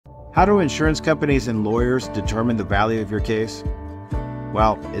How do insurance companies and lawyers determine the value of your case?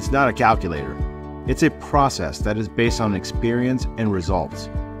 Well, it's not a calculator. It's a process that is based on experience and results.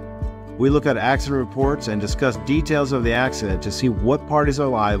 We look at accident reports and discuss details of the accident to see what parties are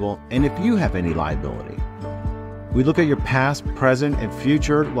liable and if you have any liability. We look at your past, present, and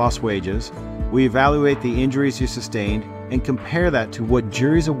future lost wages. We evaluate the injuries you sustained and compare that to what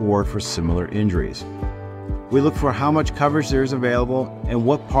juries award for similar injuries. We look for how much coverage there is available and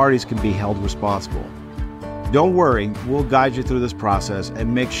what parties can be held responsible. Don't worry, we'll guide you through this process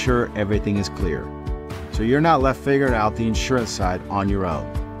and make sure everything is clear, so you're not left figuring out the insurance side on your own.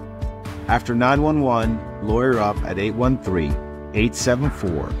 After 911, lawyer up at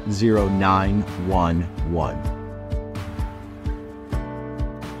 813-874-0911.